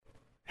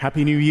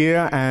Happy New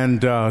Year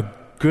and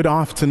good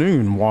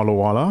afternoon, Walla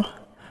Walla.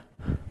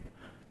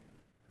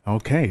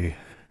 Okay,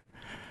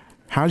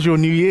 how's your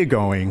New Year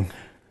going?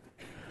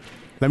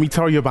 Let me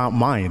tell you about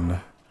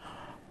mine.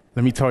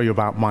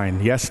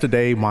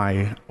 Yesterday,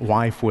 my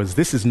wife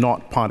this is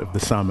not part of the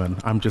sermon,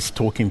 I'm just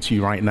talking to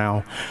you right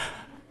now.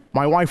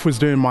 My wife was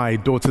doing my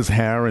daughter's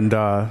hair and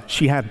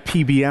she had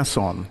PBS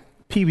on.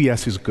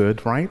 PBS is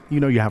good, right?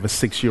 You know, you have a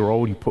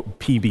 6-year-old, you put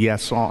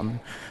PBS on.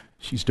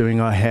 She's doing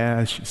her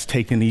hair, she's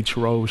taking each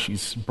row,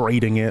 she's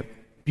braiding it.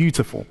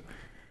 Beautiful.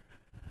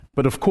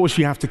 But of course,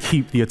 you have to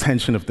keep the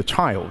attention of the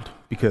child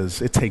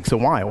because it takes a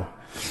while.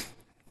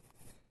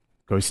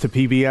 Goes to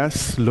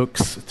PBS,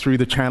 looks through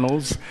the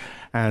channels,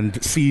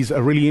 and sees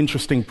a really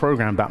interesting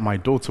program that my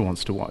daughter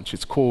wants to watch.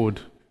 It's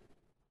called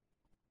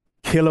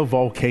Killer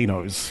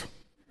Volcanoes.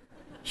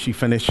 She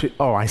finished it.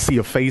 Oh, I see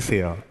a face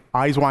here.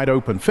 Eyes wide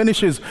open,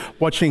 finishes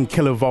watching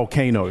Killer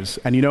Volcanoes.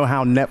 And you know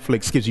how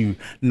Netflix gives you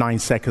 9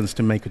 seconds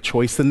to make a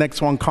choice? The next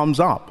one comes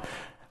up,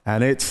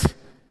 and it's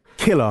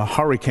Killer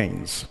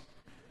Hurricanes.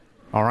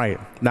 All right.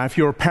 Now, if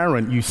you're a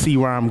parent, you see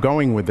where I'm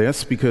going with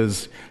this,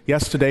 because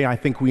yesterday I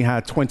think we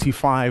had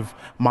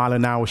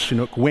 25-mile-an-hour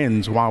Chinook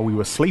winds while we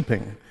were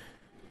sleeping.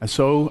 And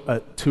so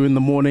at 2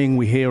 a.m,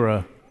 we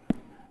hear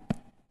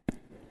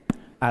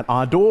at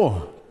our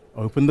door.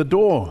 Open the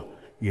door.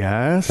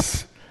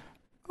 Yes.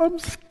 I'm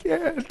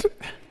scared.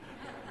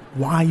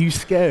 Why are you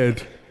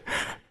scared?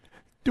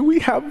 Do we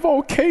have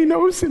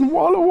volcanoes in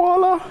Walla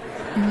Walla?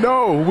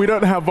 No, we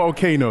don't have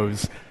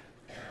volcanoes.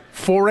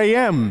 4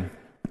 a.m.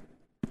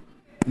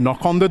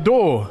 Knock on the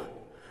door.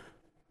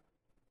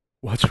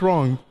 What's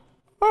wrong?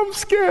 I'm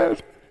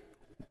scared.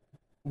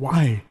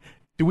 Why?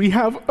 Do we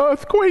have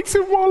earthquakes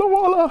in Walla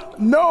Walla?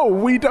 No,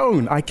 we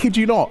don't. I kid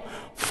you not.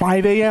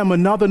 5 a.m.,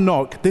 another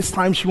knock. This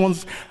time she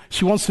wants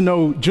to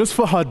know, just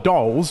for her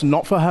dolls,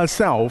 not for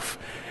herself,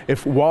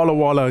 if Walla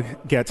Walla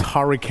gets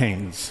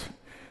hurricanes.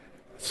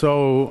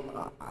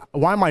 So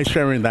why am I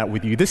sharing that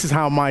with you? This is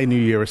how my New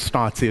Year has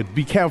started.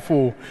 Be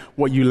careful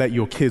what you let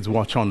your kids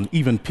watch on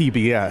even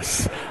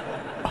PBS.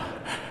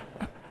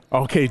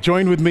 Okay,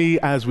 join with me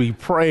as we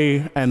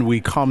pray and we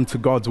come to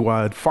God's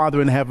word.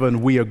 Father in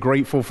heaven, we are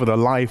grateful for the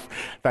life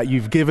that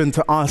you've given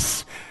to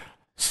us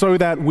so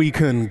that we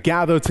can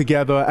gather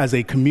together as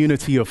a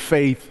community of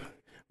faith.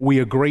 We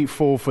are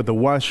grateful for the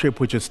worship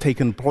which has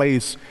taken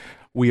place.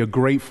 We are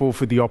grateful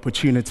for the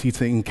opportunity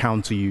to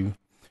encounter you.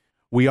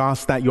 We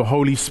ask that your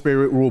Holy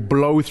Spirit will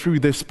blow through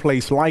this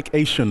place like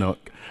a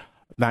Chinook,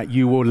 that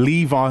you will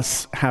leave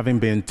us having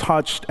been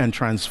touched and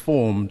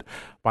transformed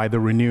by the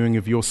renewing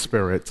of your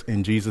Spirit.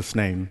 In Jesus'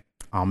 name,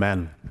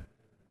 amen.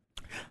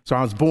 So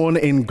I was born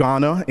in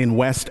Ghana in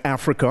West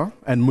Africa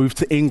and moved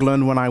to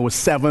England when I was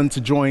 7 to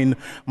join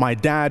my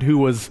dad, who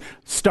was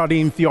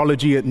studying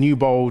theology at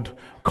Newbold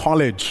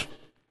College.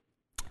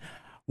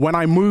 When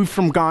I moved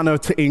from Ghana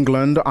to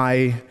England,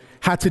 I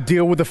had to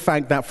deal with the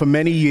fact that for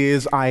many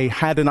years I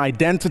had an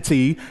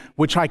identity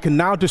which I can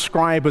now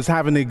describe as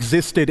having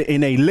existed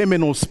in a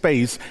liminal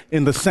space,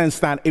 in the sense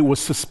that it was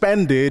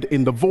suspended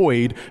in the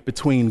void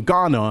between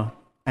Ghana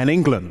and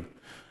England.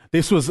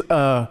 This was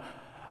a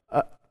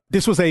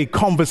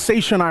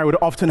conversation I would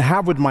often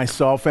have with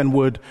myself, and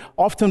would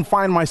often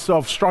find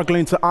myself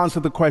struggling to answer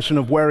the question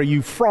of where are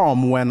you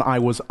from when I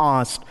was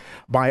asked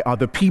by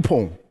other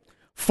people.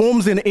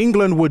 Forms in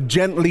England would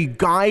gently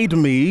guide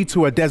me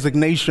to a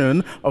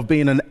designation of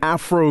being an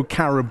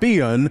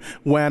Afro-Caribbean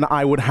when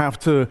I would have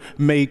to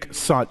make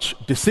such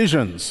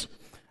decisions.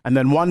 And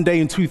then one day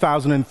in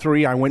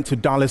 2003, I went to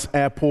Dulles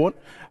Airport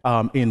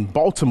in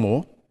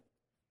Baltimore,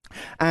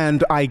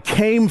 and I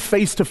came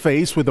face to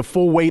face with the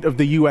full weight of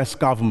the US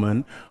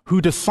government,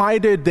 who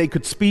decided they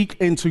could speak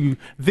into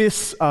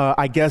this,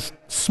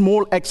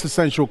 small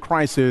existential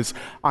crisis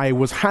I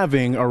was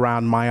having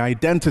around my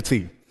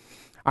identity.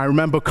 I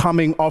remember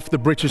coming off the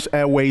British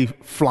Airways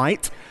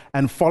flight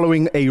and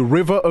following a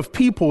river of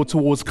people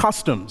towards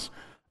customs.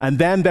 And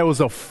then there was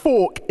a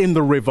fork in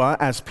the river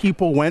as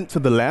people went to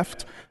the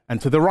left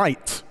and to the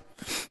right.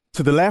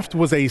 To the left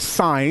was a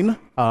sign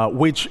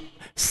which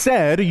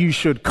said you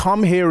should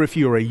come here if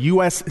you're a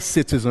US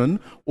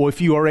citizen or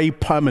if you are a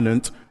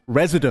permanent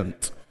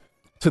resident.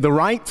 To the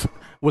right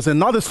was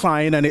another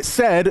sign, and it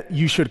said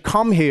you should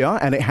come here,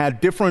 and it had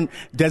different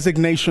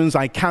designations.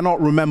 I cannot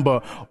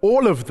remember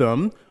all of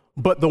them,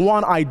 but the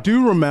one I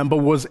do remember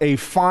was a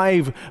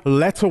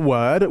 5-letter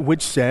word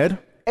which said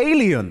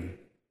alien.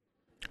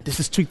 This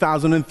is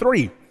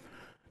 2003.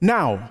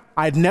 Now,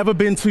 I'd never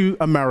been to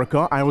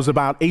America. I was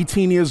about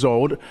 18 years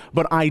old,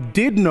 but I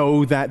did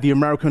know that the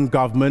American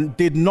government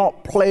did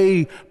not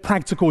play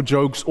practical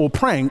jokes or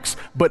pranks,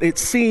 but it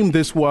seemed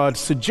this word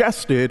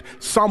suggested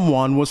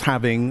someone was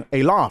having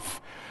a laugh.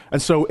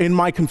 And so in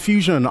my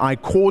confusion, I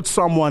called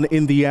someone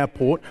in the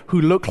airport who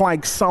looked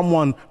like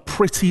someone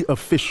pretty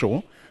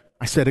official.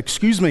 I said,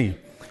 "Excuse me,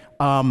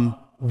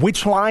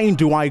 which line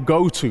do I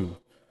go to?"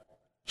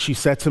 She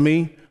said to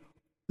me,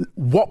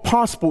 "What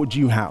passport do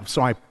you have?"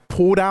 So I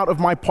pulled out of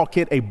my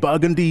pocket a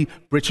burgundy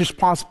British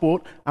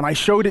passport, and I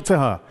showed it to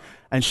her.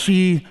 And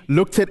she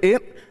looked at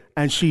it,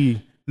 and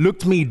she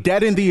looked me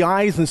dead in the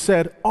eyes and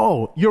said,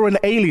 "Oh, you're an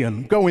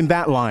alien, go in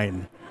that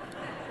line."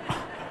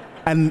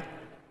 And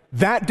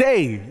that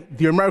day,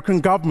 the American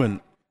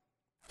government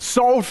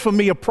solved for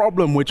me a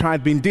problem which I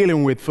had been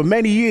dealing with for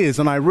many years,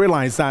 and I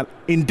realized that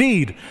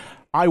indeed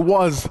I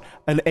was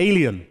an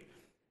alien.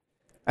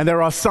 And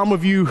there are some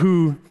of you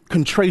who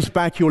can trace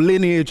back your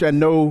lineage and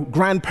know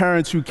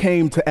grandparents who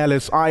came to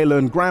Ellis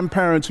Island,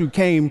 grandparents who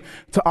came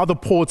to other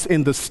ports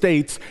in the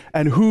States,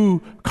 and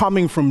who,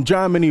 coming from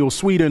Germany or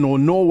Sweden or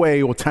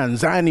Norway or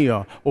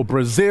Tanzania or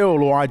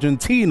Brazil or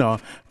Argentina,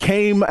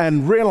 came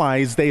and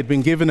realized they had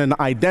been given an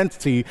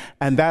identity,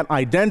 and that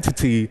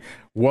identity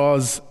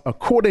was,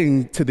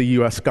 according to the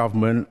US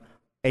government,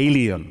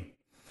 alien.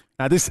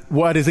 Now, this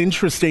word is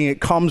interesting.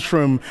 It comes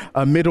from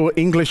a Middle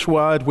English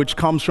word, which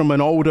comes from an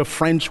older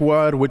French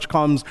word, which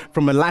comes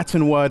from a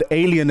Latin word,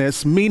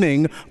 alienus,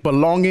 meaning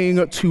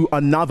belonging to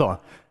another.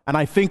 And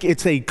I think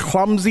it's a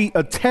clumsy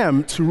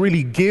attempt to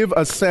really give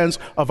a sense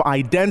of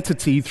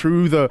identity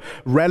through the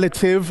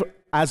relative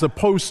as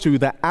opposed to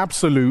the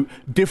absolute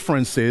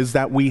differences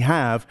that we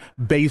have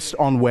based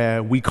on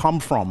where we come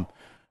from.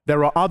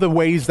 There are other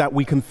ways that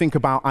we can think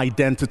about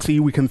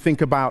identity. We can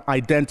think about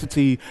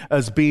identity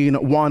as being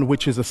one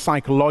which is a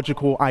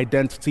psychological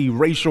identity,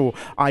 racial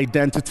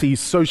identity,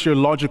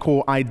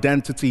 sociological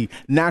identity,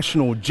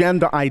 national,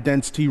 gender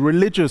identity,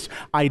 religious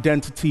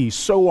identity,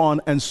 so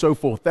on and so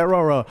forth. There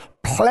are a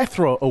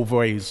plethora of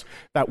ways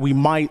that we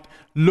might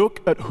look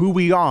at who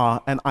we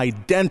are and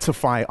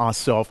identify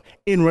ourselves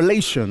in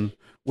relation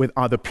with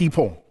other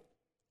people.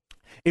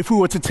 If we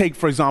were to take,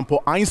 for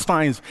example,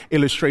 Einstein's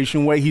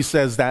illustration where he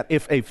says that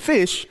if a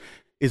fish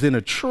is in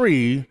a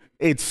tree,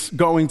 it's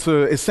going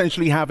to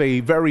essentially have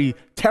a very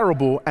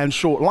terrible and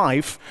short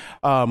life.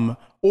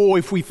 Or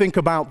if we think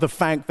about the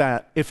fact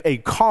that if a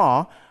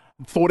car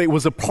thought it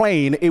was a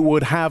plane, it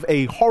would have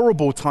a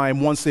horrible time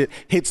once it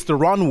hits the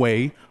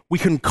runway, we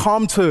can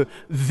come to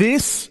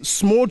this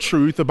small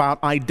truth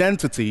about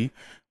identity,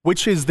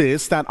 which is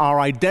this, that our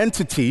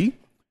identity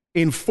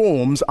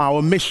informs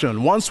our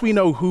mission. Once we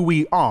know who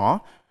we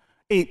are,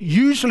 it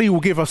usually will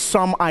give us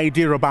some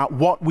idea about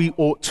what we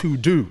ought to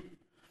do.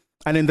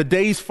 And in the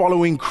days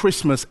following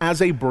Christmas,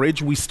 as a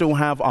bridge, we still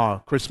have our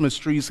Christmas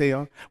trees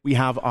here. We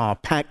have our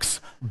Pax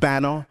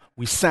banner.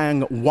 We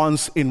sang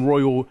once in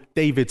Royal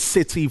David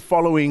City,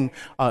 following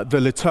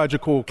the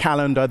liturgical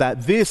calendar,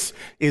 that this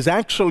is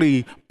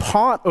actually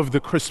part of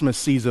the Christmas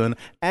season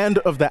and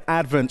of the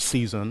Advent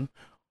season.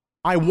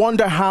 I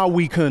wonder how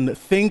we can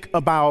think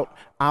about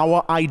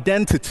our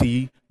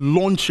identity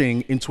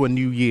launching into a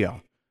new year.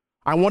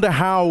 I wonder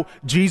how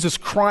Jesus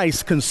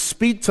Christ can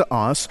speak to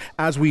us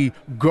as we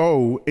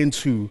go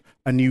into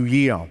a new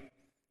year.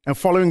 And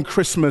following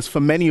Christmas, for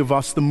many of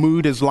us, the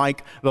mood is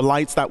like the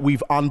lights that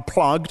we've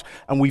unplugged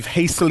and we've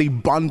hastily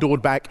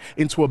bundled back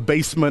into a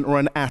basement or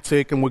an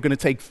attic, and we're going to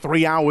take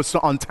 3 hours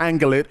to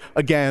untangle it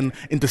again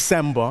in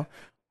December.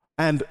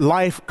 And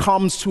life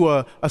comes to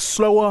a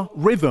slower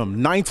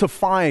rhythm. 9 to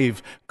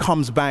 5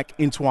 comes back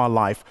into our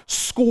life.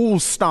 School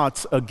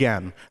starts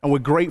again. And we're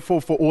grateful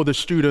for all the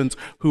students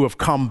who have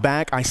come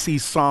back. I see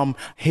some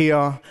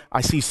here. I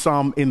see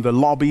some in the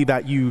lobby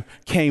that you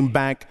came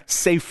back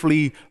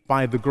safely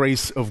by the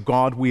grace of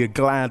God. We are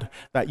glad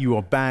that you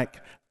are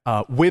back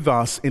with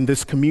us in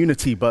this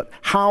community. But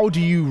how do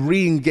you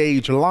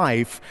re-engage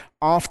life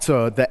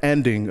after the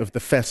ending of the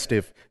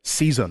festive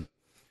season?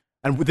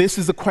 And this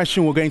is the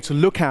question we're going to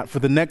look at for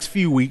the next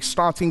few weeks,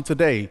 starting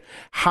today.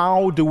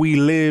 How do we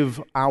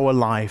live our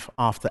life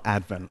after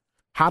Advent?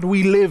 How do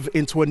we live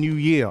into a new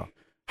year?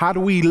 How do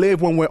we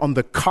live when we're on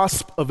the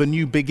cusp of a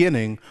new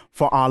beginning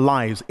for our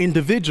lives,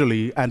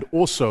 individually and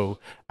also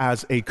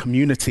as a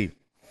community?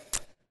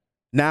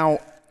 Now,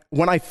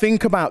 when I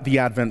think about the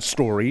Advent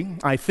story,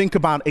 I think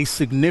about a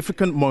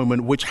significant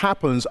moment which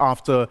happens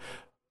after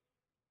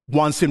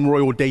once in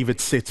Royal David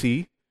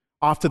City.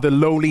 After the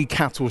lowly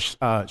cattle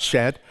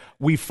shed,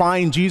 we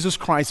find Jesus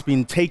Christ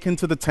being taken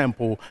to the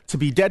temple to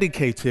be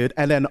dedicated.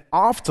 And then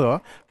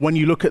after, when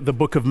you look at the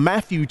book of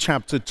Matthew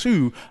chapter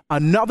 2,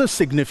 another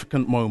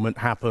significant moment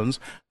happens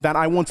that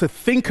I want to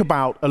think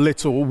about a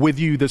little with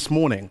you this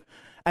morning.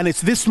 And it's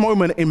this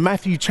moment in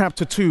Matthew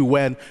chapter 2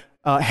 when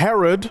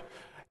Herod,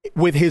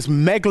 with his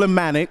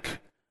megalomaniac,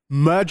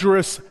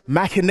 murderous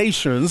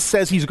machinations,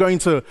 says he's going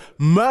to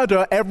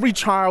murder every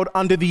child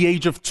under the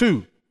age of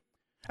 2.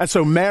 And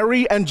so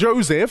Mary and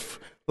Joseph,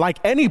 like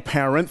any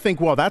parent,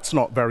 think, well, that's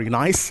not very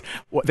nice.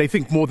 Well, they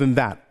think more than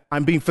that.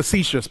 I'm being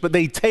facetious. But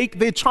they take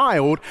their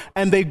child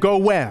and they go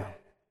where?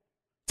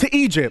 To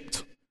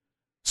Egypt.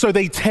 So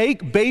they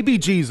take baby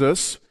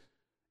Jesus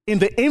in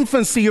the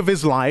infancy of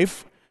his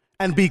life,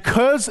 and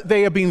because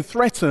they are being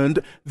threatened,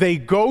 they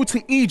go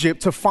to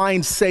Egypt to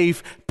find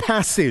safe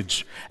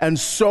passage. And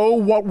so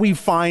what we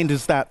find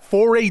is that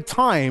for a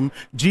time,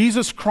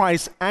 Jesus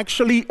Christ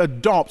actually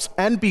adopts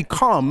and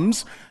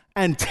becomes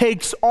and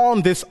takes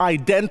on this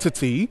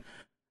identity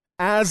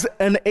as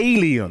an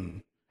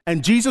alien.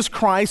 And Jesus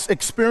Christ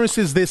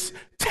experiences this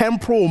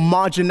temporal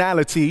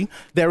marginality.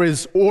 There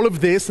is all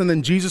of this, and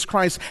then Jesus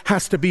Christ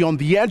has to be on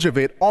the edge of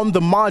it, on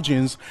the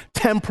margins,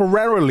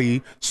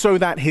 temporarily, so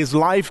that his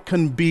life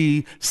can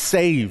be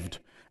saved.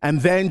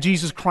 And then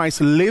Jesus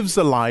Christ lives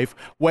a life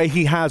where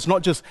he has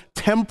not just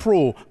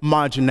temporal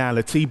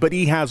marginality, but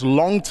he has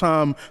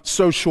long-term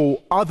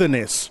social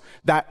otherness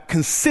that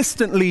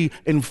consistently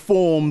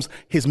informs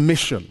his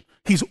mission.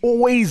 He's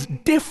always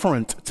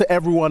different to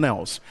everyone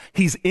else.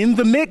 He's in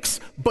the mix,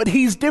 but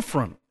he's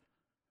different.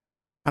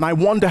 And I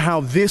wonder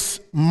how this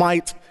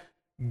might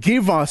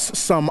give us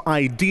some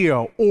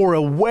idea or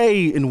a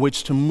way in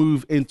which to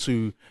move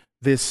into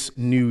this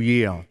new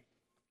year.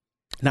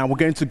 Now we're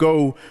going to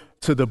go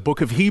to the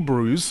book of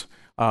Hebrews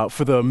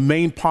for the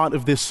main part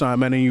of this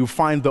sermon, and you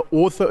find the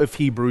author of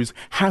Hebrews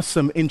has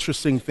some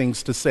interesting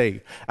things to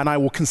say. And I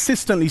will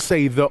consistently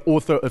say the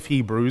author of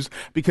Hebrews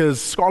because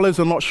scholars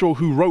are not sure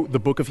who wrote the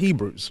book of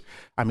Hebrews.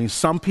 I mean,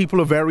 some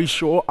people are very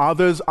sure,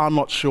 others are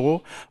not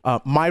sure.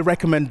 My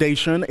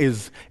recommendation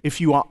is if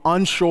you are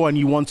unsure and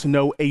you want to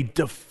know a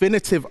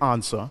definitive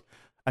answer,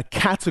 a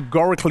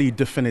categorically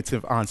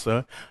definitive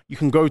answer, you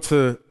can go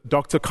to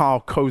Dr.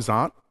 Carl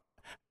Kozart,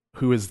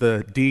 who is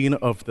the dean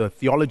of the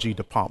theology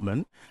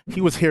department.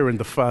 He was here in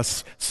the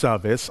first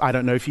service. I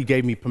don't know if he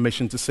gave me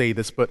permission to say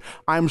this, but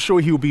I'm sure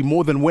he will be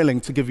more than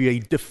willing to give you a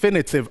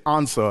definitive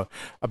answer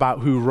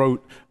about who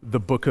wrote the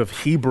book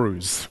of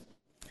Hebrews.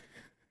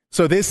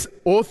 So this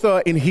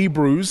author in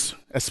Hebrews,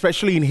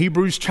 especially in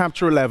Hebrews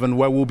chapter 11,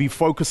 where we'll be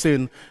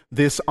focusing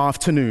this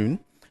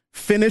afternoon,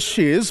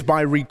 finishes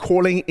by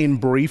recalling in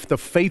brief the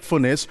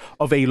faithfulness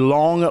of a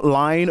long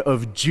line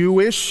of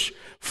Jewish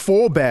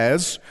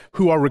forebears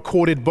who are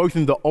recorded both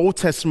in the Old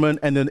Testament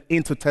and the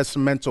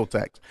intertestamental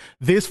text.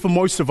 This, for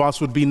most of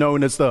us, would be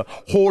known as the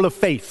Hall of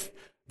Faith,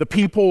 the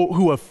people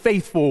who are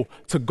faithful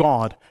to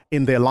God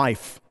in their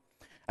life.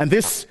 And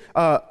this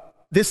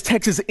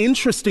text is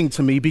interesting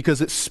to me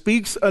because it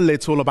speaks a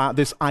little about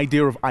this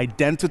idea of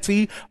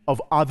identity,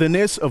 of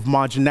otherness, of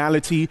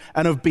marginality,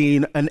 and of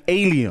being an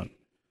alien.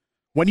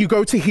 When you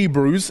go to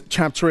Hebrews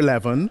chapter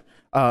 11,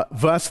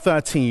 verse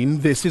 13,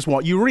 this is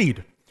what you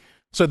read.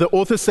 So the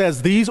author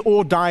says, these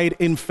all died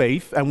in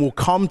faith, and we'll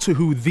come to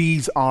who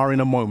these are in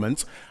a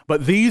moment.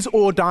 But these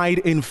all died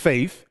in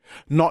faith,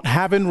 not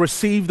having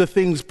received the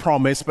things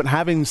promised, but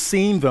having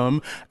seen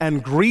them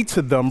and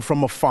greeted them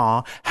from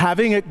afar,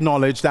 having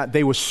acknowledged that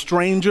they were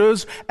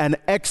strangers and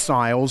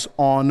exiles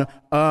on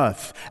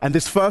earth. And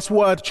this first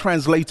word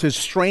translated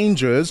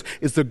strangers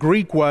is the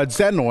Greek word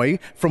xenoi,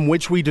 from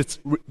which we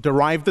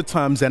derive the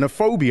term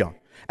xenophobia.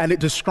 And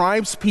it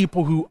describes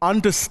people who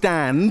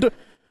understand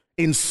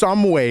in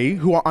some way,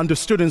 who are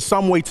understood in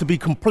some way to be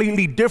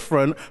completely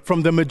different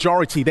from the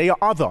majority. They are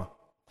other.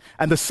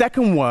 And the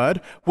second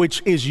word,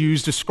 which is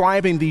used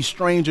describing these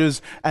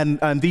strangers and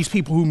these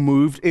people who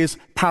moved, is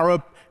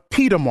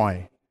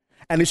parapedamoi.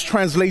 And it's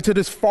translated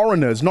as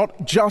foreigners,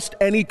 not just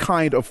any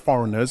kind of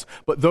foreigners,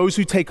 but those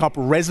who take up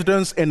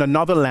residence in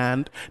another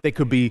land. They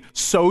could be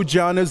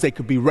sojourners, they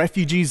could be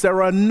refugees.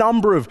 There are a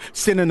number of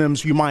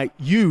synonyms you might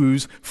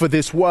use for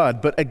this word.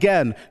 But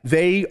again,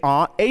 they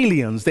are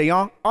aliens, they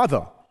are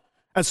other.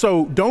 And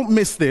so don't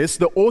miss this.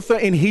 The author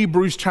in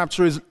Hebrews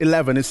chapter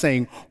 11 is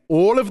saying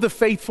all of the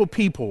faithful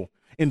people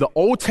in the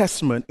Old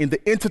Testament, in the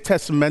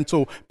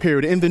intertestamental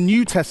period, in the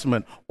New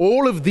Testament,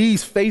 all of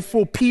these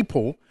faithful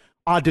people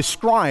are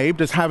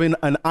described as having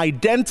an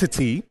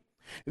identity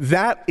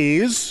that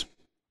is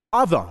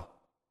other.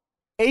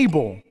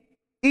 Abel,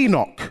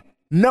 Enoch,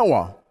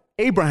 Noah,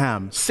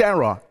 Abraham,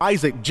 Sarah,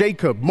 Isaac,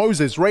 Jacob,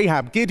 Moses,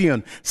 Rahab,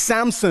 Gideon,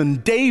 Samson,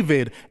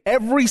 David,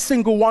 every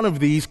single one of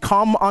these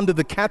come under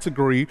the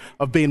category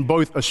of being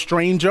both a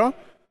stranger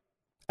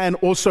and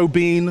also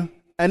being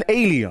an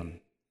alien.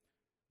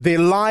 Their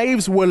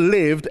lives were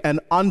lived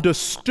and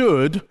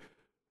understood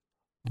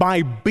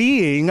by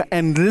being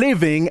and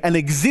living and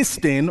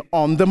existing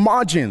on the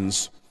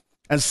margins.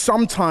 And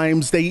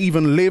sometimes they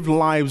even lived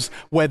lives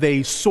where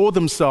they saw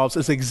themselves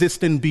as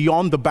existing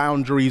beyond the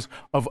boundaries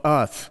of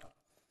earth.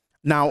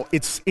 Now,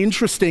 it's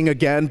interesting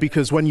again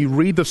because when you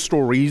read the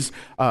stories,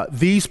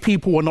 these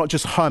people were not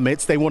just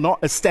hermits. They were not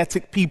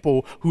ascetic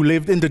people who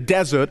lived in the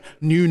desert,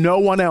 knew no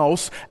one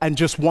else, and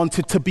just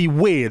wanted to be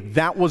weird.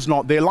 That was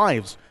not their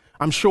lives.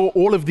 I'm sure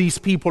all of these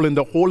people in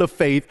the Hall of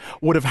Faith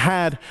would have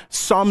had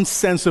some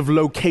sense of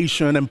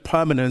location and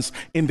permanence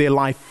in their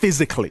life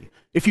physically.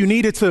 If you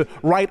needed to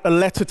write a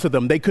letter to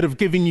them, they could have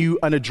given you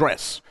an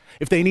address.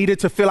 If they needed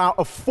to fill out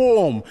a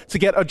form to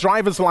get a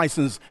driver's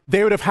license,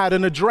 they would have had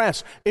an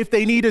address. If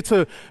they needed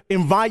to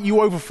invite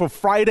you over for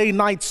Friday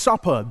night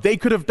supper, they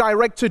could have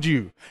directed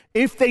you.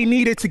 If they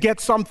needed to get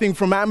something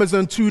from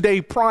Amazon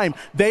 2-Day Prime,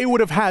 they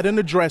would have had an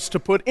address to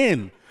put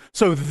in.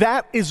 So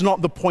that is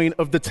not the point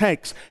of the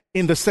text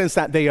in the sense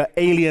that they are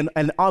alien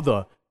and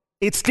other.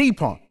 It's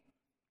deeper.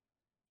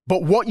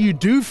 But what you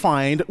do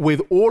find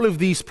with all of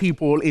these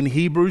people in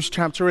Hebrews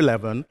chapter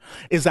 11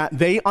 is that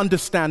they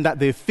understand that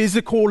their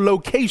physical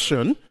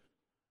location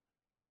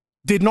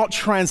did not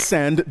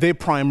transcend their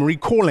primary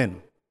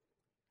calling.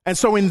 And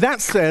so in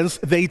that sense,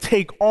 they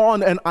take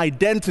on an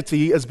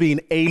identity as being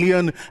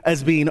alien,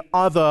 as being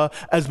other,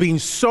 as being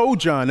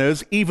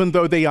sojourners, even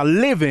though they are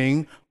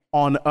living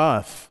on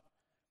earth.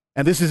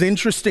 And this is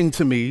interesting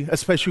to me,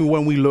 especially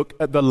when we look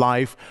at the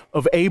life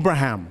of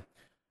Abraham.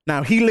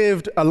 Now, he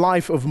lived a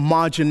life of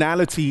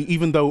marginality,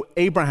 even though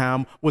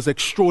Abraham was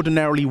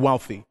extraordinarily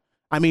wealthy.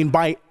 I mean,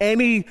 by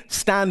any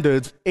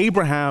standards,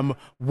 Abraham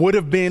would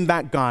have been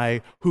that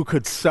guy who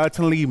could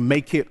certainly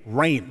make it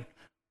rain.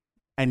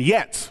 And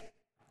yet,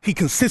 he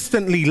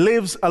consistently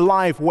lives a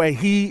life where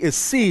he is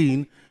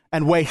seen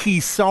and where he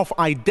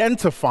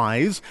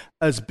self-identifies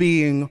as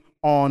being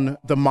on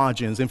the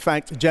margins. In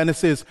fact,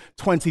 Genesis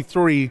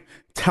 23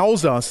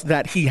 tells us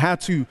that he had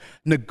to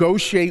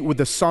negotiate with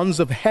the sons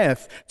of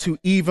Heth to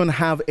even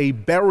have a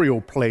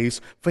burial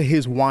place for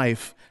his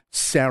wife,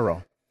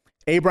 Sarah.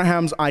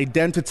 Abraham's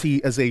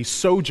identity as a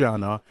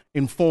sojourner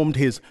informed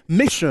his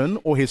mission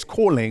or his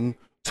calling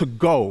to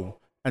go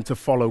and to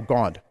follow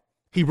God.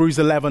 Hebrews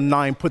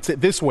 11:9 puts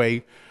it this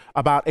way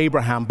about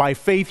Abraham. By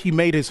faith, he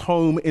made his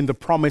home in the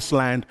promised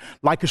land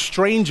like a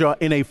stranger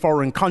in a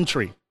foreign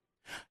country.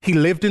 He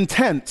lived in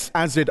tents,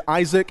 as did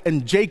Isaac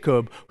and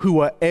Jacob, who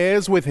were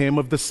heirs with him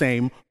of the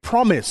same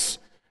promise.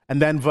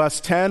 And then verse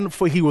 10,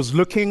 for he was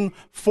looking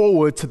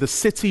forward to the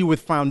city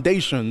with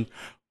foundation,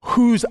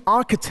 whose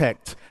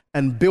architect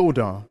and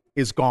builder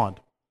is God.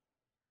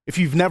 If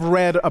you've never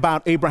read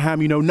about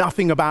Abraham, you know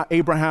nothing about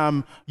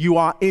Abraham. You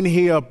are in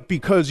here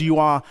because you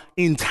are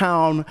in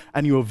town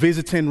and you are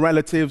visiting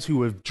relatives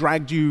who have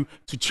dragged you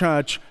to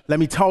church. Let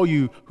me tell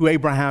you who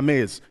Abraham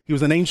is. He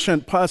was an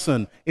ancient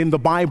person in the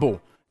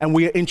Bible, and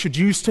we are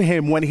introduced to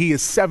him when he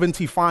is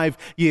 75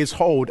 years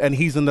old and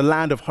he's in the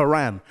land of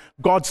Haran.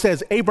 God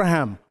says,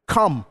 Abraham,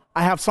 come,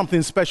 I have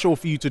something special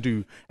for you to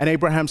do. And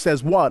Abraham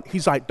says, what?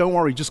 He's like, don't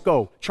worry, just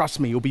go. Trust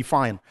me, you'll be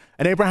fine.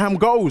 And Abraham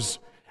goes.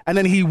 And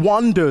then he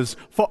wanders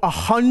for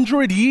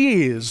 100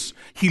 years.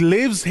 He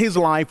lives his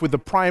life with the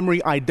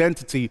primary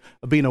identity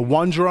of being a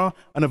wanderer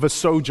and of a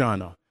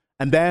sojourner.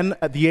 And then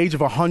at the age of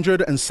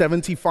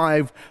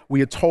 175,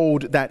 we are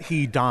told that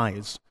he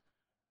dies.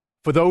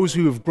 For those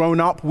who have grown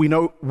up, we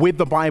know with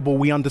the Bible,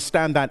 we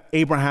understand that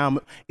Abraham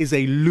is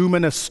a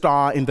luminous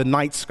star in the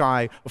night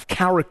sky of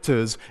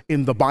characters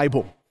in the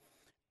Bible.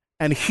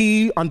 And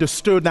he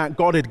understood that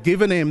God had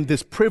given him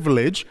this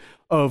privilege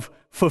of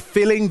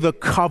fulfilling the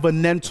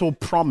covenantal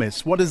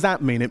promise. What does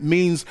that mean? It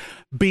means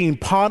being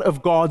part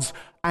of God's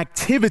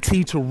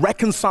activity to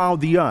reconcile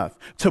the earth,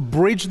 to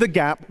bridge the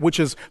gap which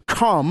has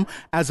come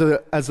as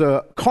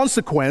a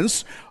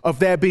consequence of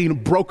there being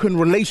broken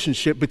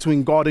relationship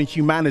between God and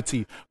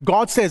humanity.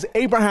 God says,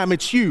 Abraham,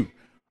 it's you.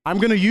 I'm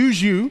going to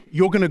use you.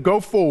 You're going to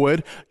go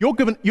forward. You're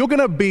going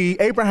to be,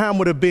 Abraham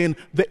would have been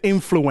the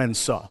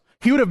influencer.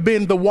 He would have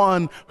been the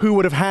one who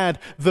would have had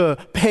the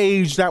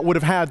page that would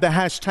have had the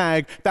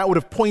hashtag that would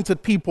have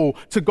pointed people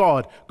to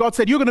God. God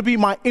said, you're going to be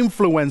my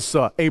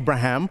influencer,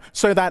 Abraham,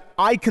 so that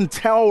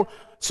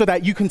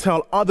you can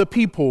tell other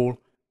people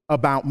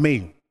about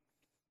me.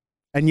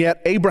 And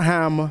yet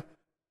Abraham,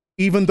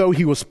 even though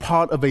he was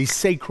part of a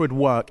sacred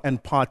work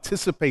and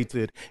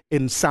participated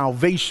in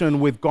salvation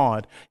with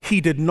God,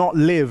 he did not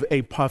live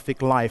a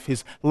perfect life.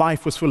 His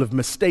life was full of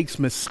mistakes,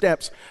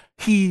 missteps.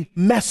 He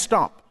messed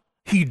up.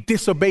 He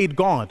disobeyed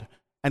God,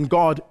 and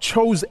God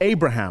chose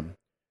Abraham.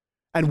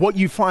 And what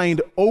you find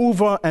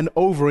over and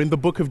over in the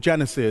book of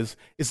Genesis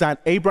is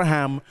that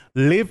Abraham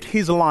lived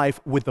his life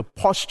with the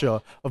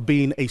posture of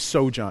being a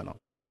sojourner,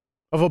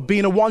 of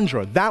being a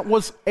wanderer. That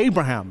was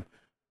Abraham.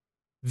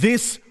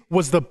 This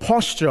was the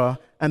posture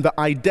and the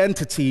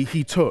identity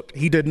he took.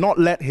 He did not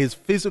let his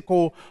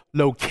physical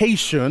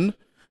location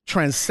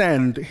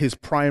transcend his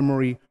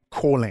primary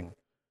calling.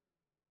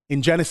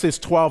 In Genesis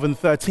 12 and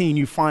 13,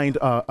 you find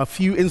a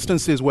few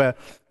instances where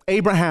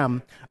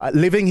Abraham,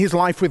 living his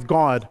life with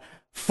God,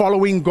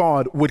 following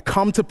God, would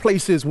come to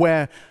places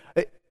where,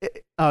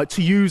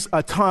 to use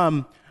a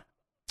term,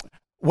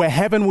 where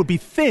heaven would be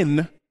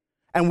thin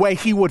and where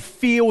he would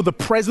feel the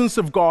presence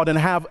of God and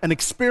have an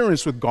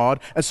experience with God.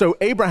 And so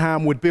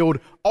Abraham would build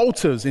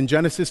altars in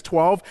Genesis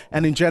 12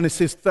 and in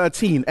Genesis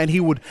 13. And he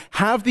would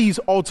have these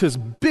altars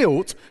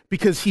built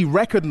because he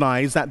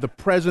recognized that the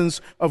presence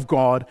of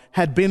God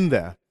had been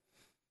there.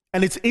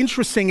 And it's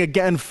interesting,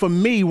 again, for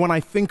me, when I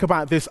think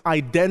about this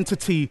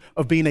identity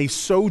of being a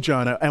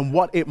sojourner and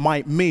what it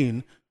might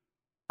mean,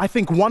 I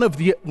think one of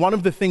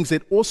the things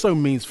it also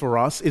means for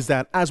us is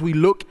that as we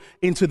look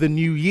into the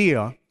new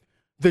year,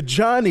 the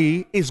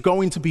journey is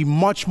going to be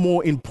much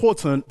more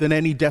important than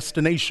any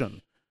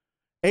destination.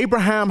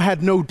 Abraham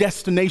had no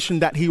destination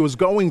that he was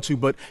going to,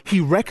 but he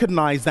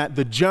recognized that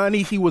the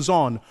journey he was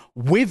on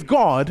with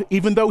God,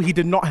 even though he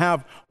did not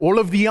have all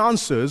of the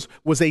answers,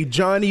 was a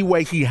journey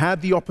where he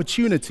had the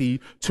opportunity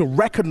to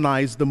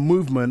recognize the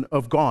movement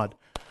of God.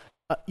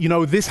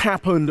 This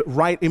happened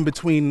right in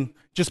between,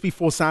 just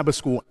before Sabbath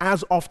school,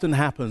 as often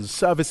happens.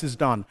 Service is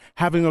done,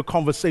 having a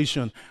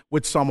conversation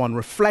with someone,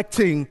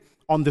 reflecting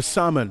on the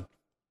sermon,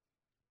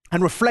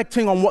 and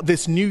reflecting on what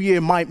this new year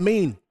might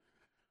mean.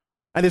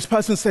 And this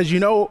person says,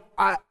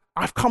 I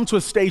I've come to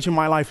a stage in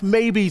my life,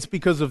 maybe it's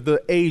because of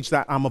the age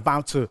that I'm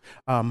about to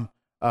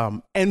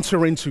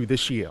enter into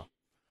this year,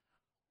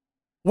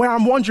 where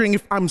I'm wondering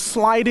if I'm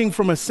sliding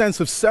from a sense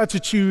of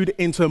certitude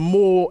into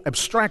more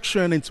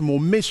abstraction, into more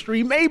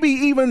mystery, maybe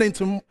even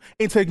into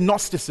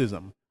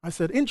agnosticism. I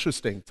said,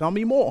 interesting, tell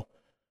me more.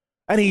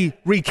 And he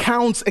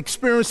recounts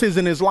experiences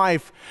in his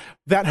life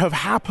that have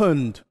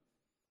happened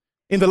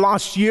in the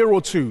last year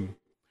or two,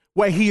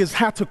 where he has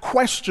had to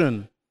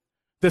question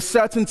the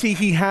certainty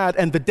he had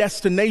and the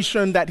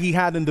destination that he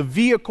had and the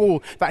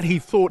vehicle that he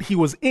thought he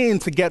was in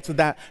to get to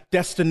that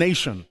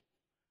destination.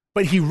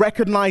 But he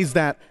recognized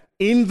that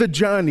in the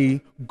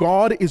journey,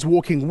 God is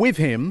walking with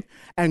him,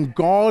 and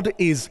God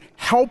is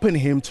helping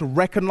him to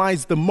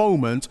recognize the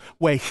moment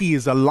where he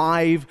is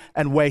alive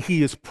and where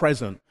he is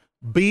present.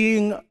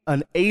 Being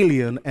an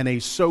alien and a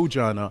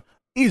sojourner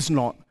is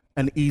not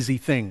an easy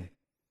thing.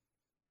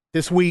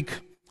 This week,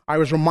 I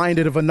was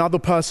reminded of another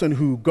person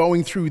who,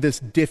 going through this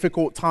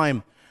difficult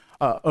time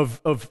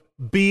of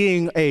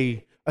being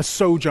a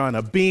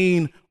sojourner,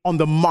 being on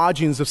the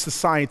margins of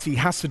society,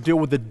 has to deal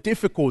with the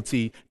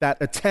difficulty that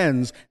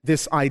attends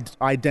this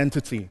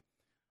identity.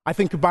 I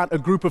think about a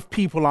group of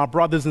people, our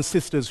brothers and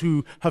sisters,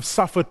 who have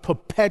suffered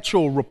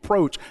perpetual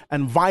reproach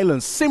and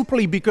violence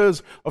simply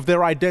because of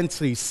their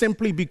identity,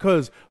 simply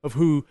because of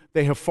who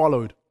they have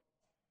followed.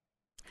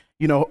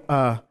 You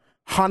know,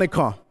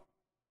 Hanukkah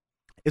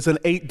is an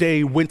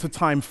 8-day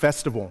wintertime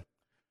festival.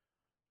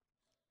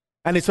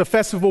 And it's a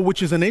festival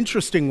which is an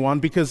interesting one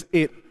because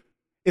it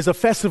is a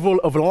festival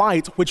of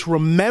light which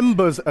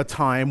remembers a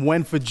time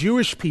when, for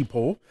Jewish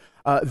people,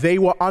 they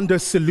were under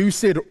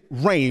Seleucid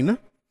reign,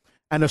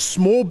 and a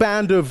small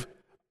band of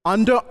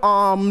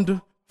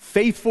underarmed,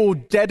 faithful,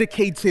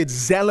 dedicated,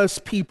 zealous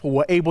people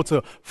were able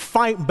to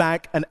fight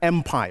back an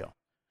empire.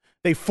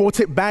 They fought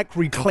it back,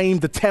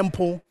 reclaimed the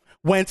temple,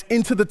 went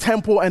into the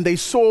temple, and they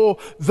saw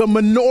the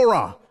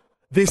menorah,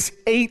 this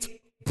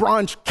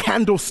 8-branch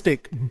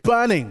candlestick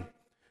burning.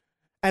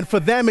 And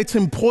for them, it's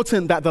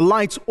important that the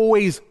lights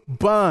always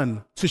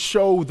burn to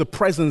show the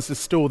presence is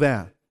still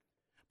there.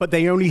 But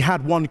they only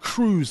had one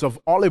cruse of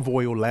olive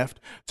oil left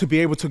to be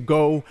able to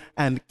go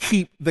and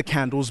keep the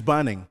candles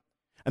burning.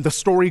 And the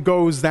story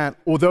goes that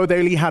although they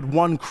only had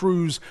one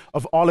cruse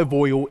of olive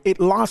oil, it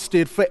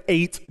lasted for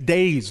 8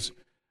 days.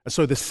 And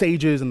so the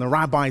sages and the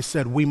rabbis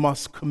said, we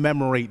must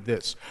commemorate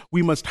this.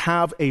 We must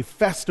have a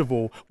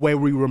festival where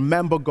we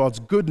remember God's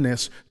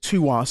goodness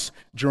to us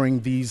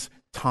during these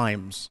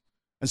times.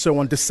 And so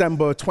on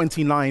December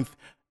 29th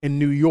in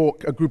New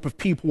York, a group of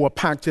people were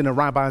packed in a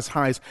rabbi's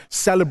house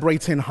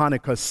celebrating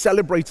Hanukkah,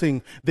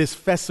 celebrating this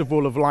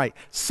festival of light,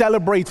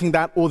 celebrating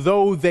that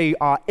although they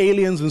are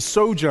aliens and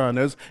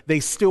sojourners, they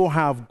still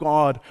have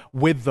God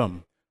with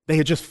them. They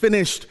had just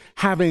finished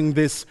having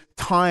this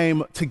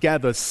time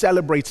together,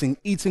 celebrating,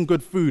 eating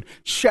good food,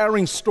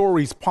 sharing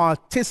stories,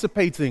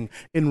 participating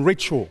in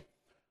ritual.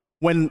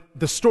 When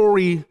the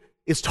story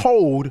is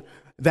told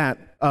that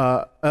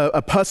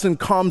a person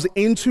comes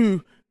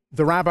into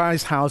the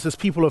rabbi's house as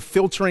people are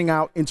filtering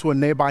out into a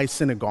nearby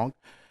synagogue.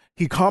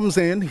 He comes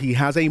in, he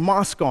has a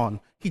mask on,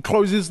 he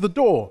closes the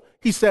door.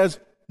 He says,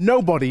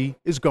 nobody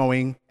is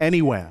going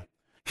anywhere.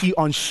 He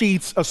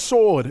unsheaths a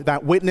sword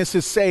that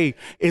witnesses say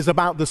is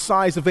about the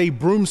size of a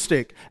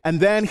broomstick, and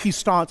then he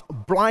starts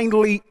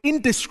blindly,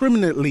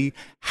 indiscriminately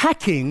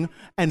hacking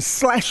and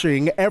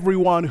slashing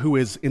everyone who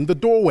is in the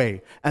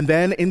doorway, and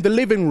then in the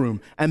living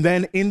room, and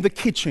then in the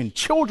kitchen,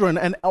 children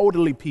and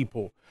elderly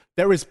people.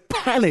 There is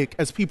panic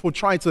as people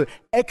try to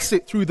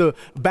exit through the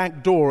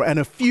back door, and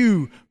a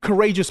few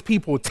courageous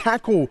people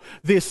tackle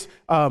this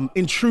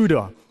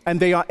intruder, and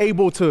they are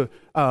able to,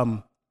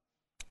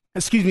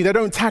 they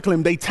don't tackle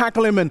him, they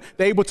tackle him and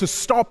they're able to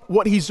stop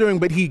what he's doing,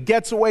 but he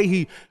gets away,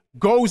 he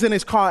goes in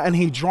his car and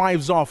he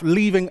drives off,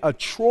 leaving a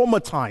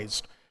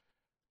traumatized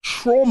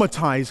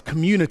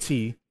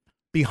community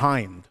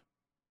behind,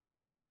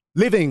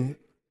 living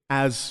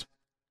as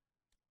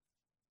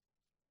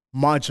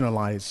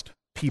marginalized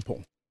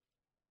people.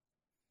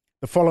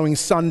 The following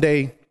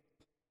Sunday,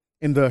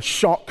 in the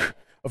shock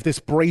of this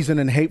brazen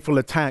and hateful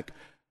attack,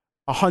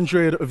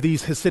 100 of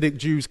these Hasidic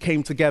Jews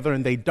came together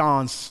and they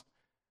danced,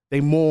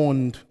 they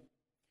mourned,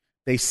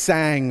 they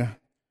sang,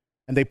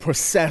 and they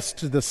processed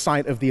to the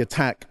site of the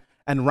attack.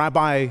 And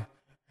Rabbi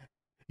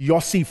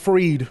Yossi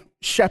Fried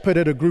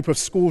shepherded a group of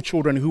school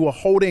children who were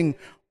holding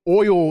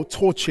oil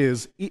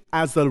torches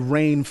as the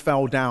rain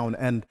fell down.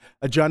 And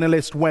a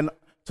journalist went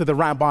to the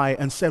rabbi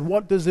and said,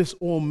 what does this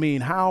all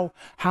mean? How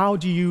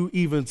do you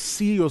even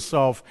see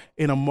yourself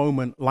in a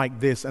moment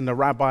like this? And the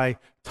rabbi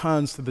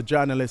turns to the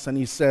journalist and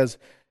he says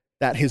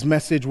that his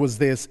message was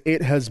this: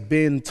 it has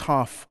been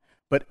tough,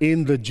 but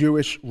in the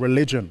Jewish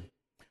religion,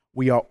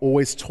 we are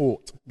always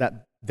taught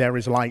that there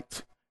is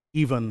light,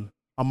 even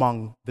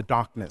among the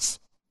darkness.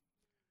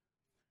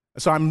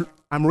 So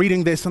I'm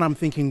reading this and I'm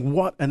thinking,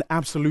 what an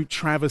absolute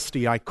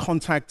travesty. I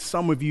contact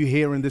some of you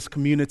here in this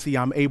community.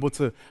 I'm able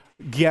to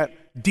get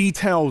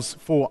details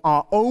for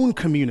our own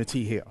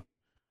community here.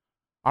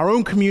 Our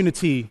own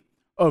community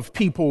of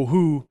people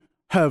who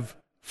have,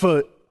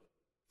 for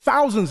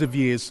thousands of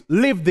years,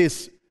 live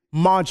this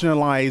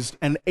marginalized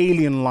and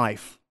alien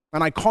life.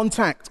 And I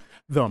contact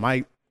them.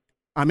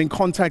 I'm in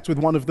contact with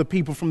one of the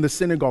people from the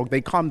synagogue.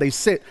 They come, they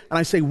sit, and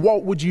I say,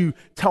 what would you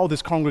tell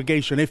this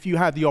congregation if you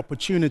had the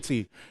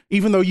opportunity,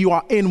 even though you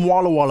are in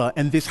Walla Walla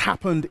and this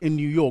happened in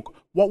New York,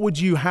 what would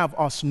you have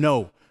us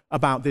know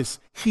about this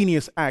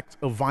heinous act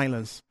of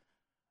violence?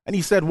 And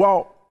he said,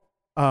 well,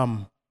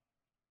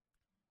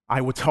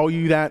 I would tell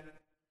you that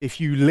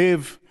if you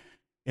live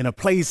in a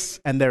place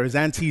and there is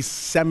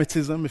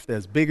anti-Semitism, if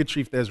there's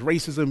bigotry, if there's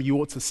racism, you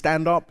ought to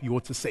stand up, you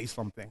ought to say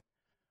something.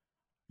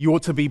 You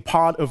ought to be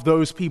part of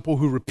those people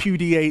who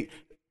repudiate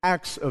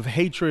acts of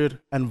hatred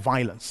and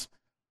violence.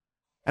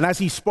 And as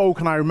he spoke,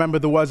 and I remember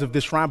the words of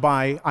this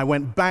rabbi, I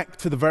went back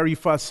to the very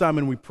first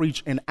sermon we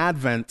preached in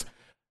Advent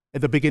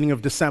at the beginning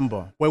of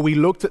December, where we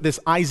looked at this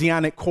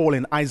Isaianic call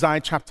in Isaiah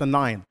chapter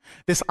 9,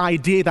 this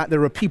idea that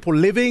there are people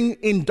living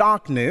in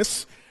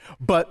darkness,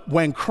 but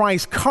when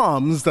Christ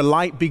comes, the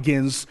light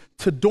begins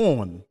to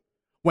dawn.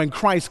 When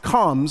Christ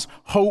comes,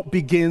 hope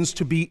begins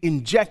to be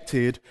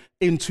injected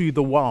into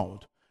the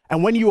world.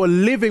 And when you are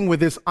living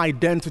with this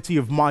identity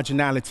of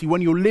marginality,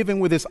 when you're living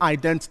with this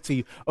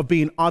identity of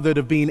being othered,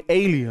 of being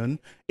alien,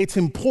 it's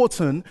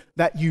important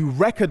that you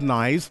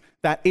recognize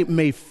that it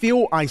may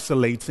feel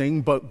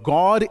isolating, but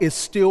God is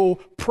still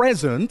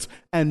present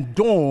and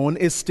dawn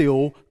is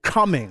still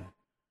coming.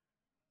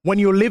 When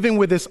you're living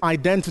with this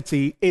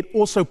identity, it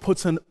also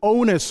puts an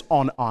onus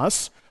on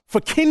us for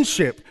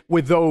kinship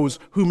with those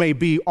who may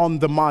be on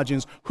the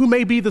margins, who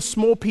may be the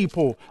small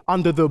people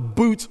under the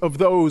boot of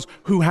those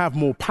who have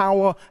more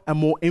power and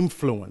more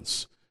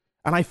influence.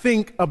 And I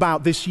think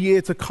about this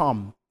year to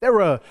come,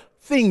 there are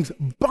things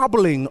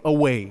bubbling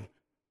away,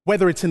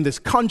 whether it's in this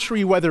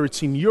country, whether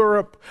it's in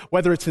Europe,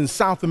 whether it's in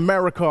South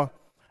America,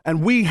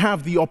 and we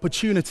have the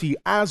opportunity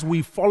as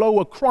we follow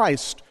a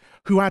Christ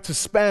who had to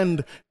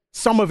spend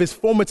some of his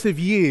formative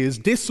years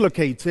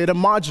dislocated and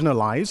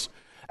marginalized,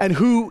 and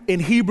who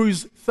in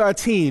Hebrews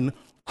 13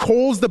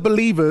 calls the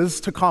believers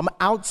to come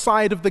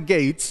outside of the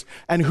gates,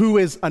 and who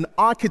is an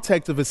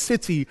architect of a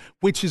city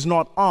which is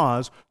not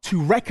ours,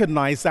 to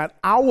recognize that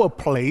our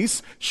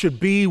place should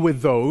be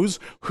with those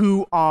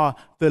who are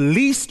the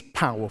least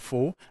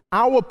powerful.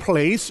 Our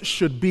place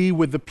should be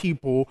with the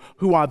people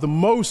who are the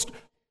most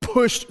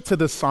pushed to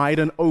the side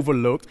and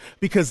overlooked,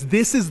 because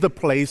this is the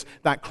place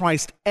that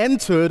Christ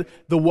entered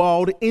the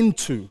world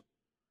into.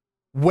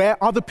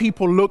 Where other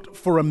people looked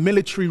for a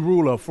military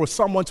ruler, for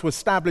someone to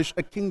establish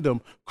a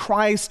kingdom,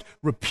 Christ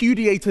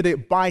repudiated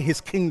it by his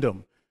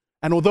kingdom.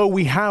 And although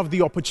we have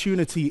the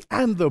opportunity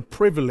and the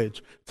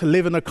privilege to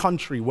live in a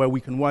country where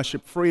we can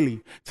worship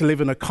freely, to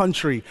live in a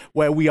country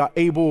where we are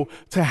able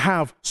to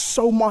have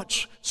so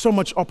much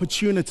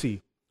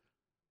opportunity,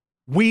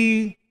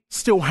 we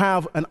still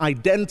have an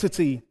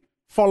identity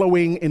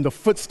following in the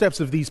footsteps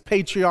of these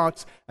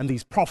patriarchs and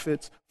these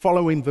prophets,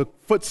 following the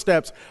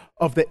footsteps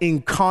of the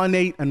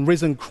incarnate and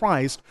risen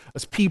Christ,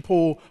 as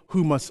people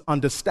who must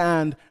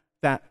understand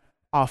that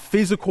our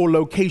physical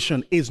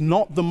location is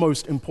not the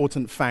most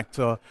important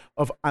factor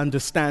of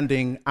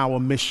understanding our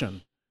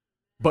mission,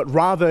 but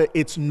rather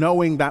it's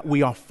knowing that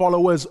we are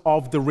followers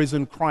of the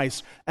risen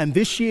Christ. And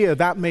this year,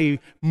 that may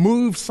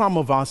move some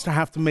of us to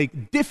have to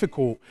make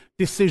difficult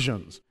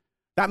decisions.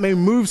 That may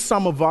move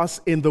some of us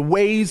in the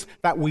ways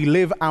that we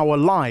live our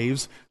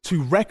lives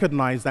to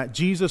recognize that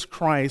Jesus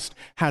Christ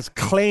has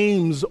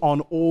claims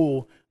on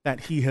all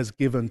that he has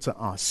given to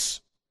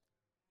us.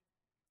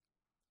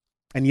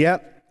 And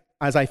yet,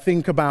 as I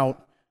think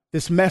about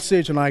this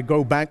message and I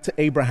go back to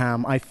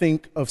Abraham, I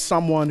think of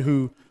someone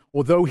who,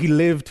 although he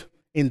lived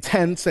in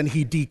tents and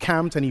he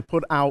decamped and he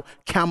put out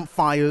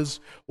campfires,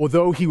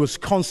 although he was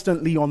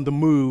constantly on the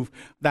move,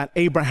 that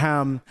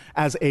Abraham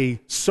as a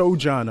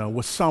sojourner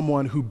was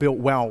someone who built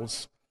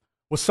wells,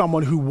 was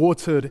someone who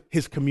watered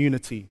his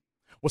community,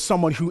 was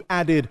someone who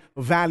added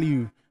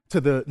value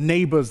to the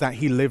neighbors that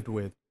he lived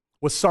with,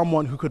 was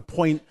someone who could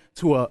point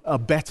to a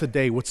better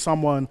day, was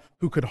someone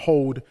who could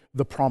hold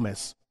the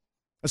promise.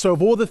 And so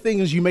of all the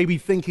things you may be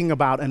thinking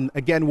about, and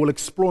again, we'll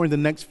explore in the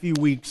next few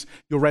weeks,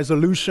 your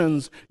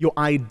resolutions, your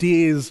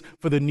ideas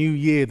for the new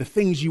year, the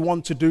things you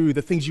want to do,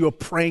 the things you are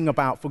praying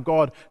about for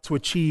God to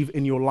achieve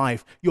in your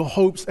life, your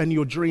hopes and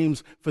your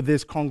dreams for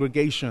this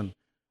congregation.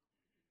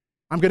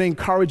 I'm going to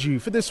encourage you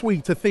for this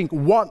week to think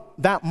what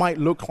that might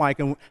look like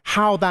and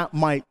how that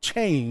might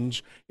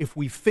change if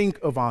we think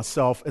of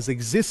ourselves as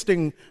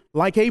existing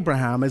like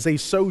Abraham, as a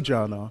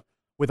sojourner,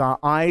 with our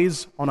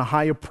eyes on a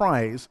higher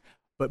prize,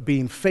 but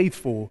being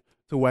faithful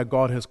to where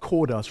God has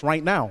called us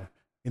right now,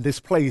 in this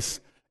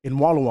place, in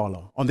Walla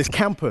Walla, on this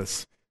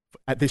campus,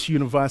 at this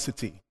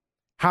university.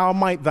 How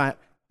might that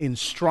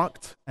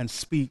instruct and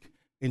speak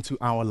into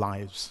our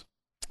lives?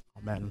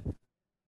 Amen.